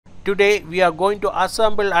Today we are going to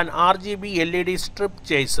assemble an RGB LED strip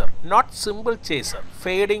chaser, not symbol chaser,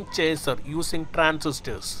 fading chaser using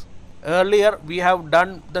transistors. Earlier we have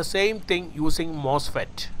done the same thing using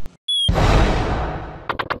MOSFET.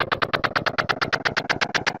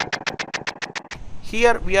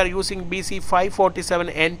 Here we are using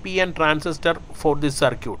BC547 NPN transistor for this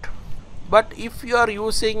circuit. But if you are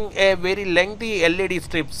using a very lengthy LED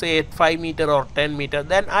strip, say at 5 meter or 10 meter,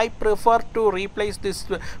 then I prefer to replace this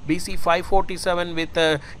BC547 with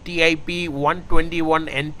a TIP 121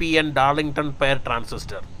 NPN Darlington pair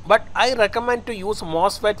transistor. But I recommend to use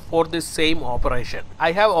MOSFET for this same operation.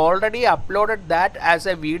 I have already uploaded that as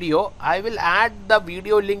a video. I will add the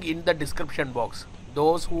video link in the description box.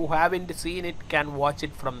 Those who haven't seen it can watch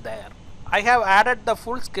it from there. I have added the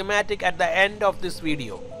full schematic at the end of this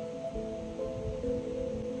video.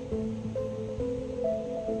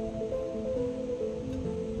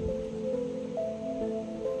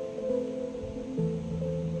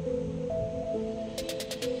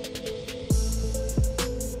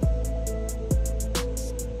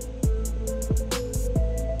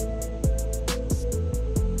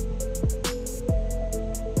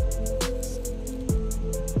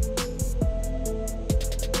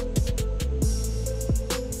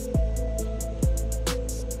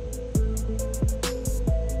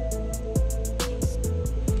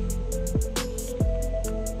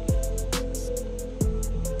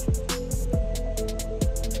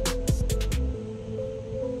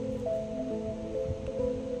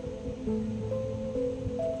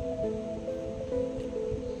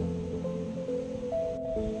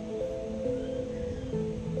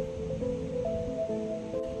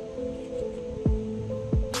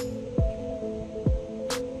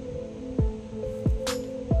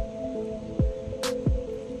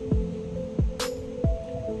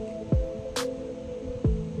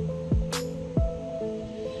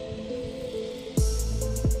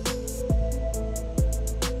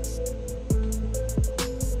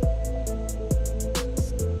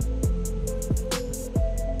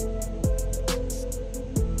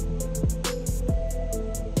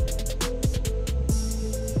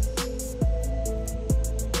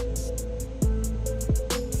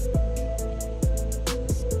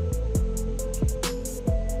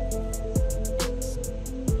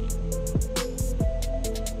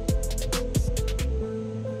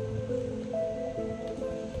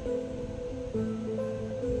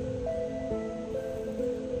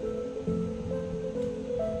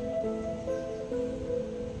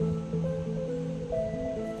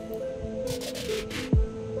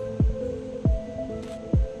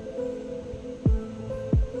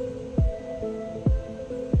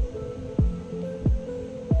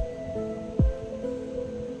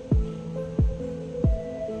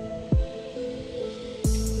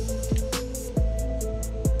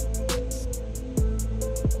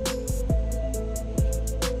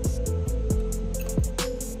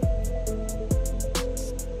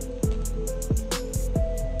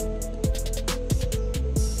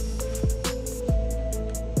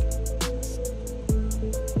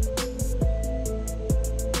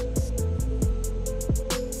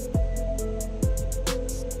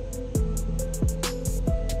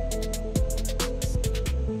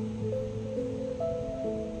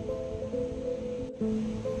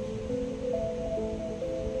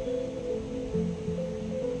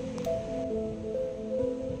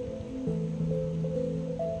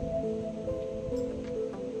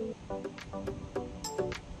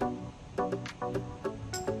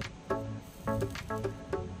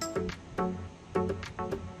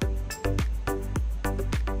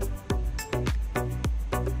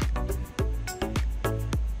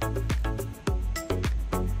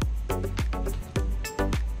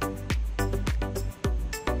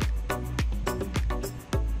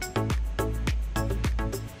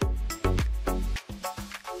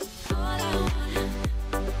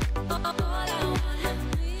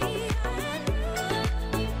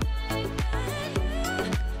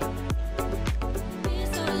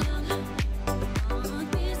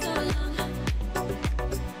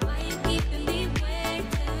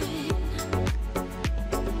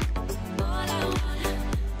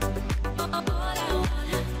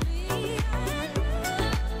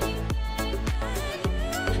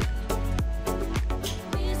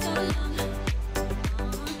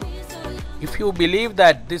 If you believe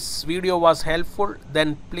that this video was helpful,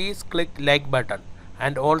 then please click like button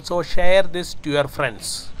and also share this to your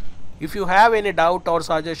friends. If you have any doubt or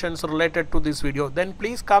suggestions related to this video, then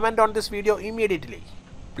please comment on this video immediately.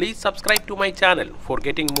 Please subscribe to my channel for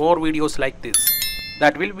getting more videos like this.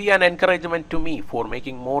 That will be an encouragement to me for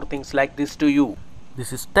making more things like this to you.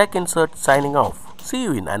 This is Tech Insert signing off. See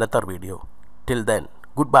you in another video. Till then,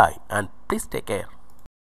 goodbye and please take care.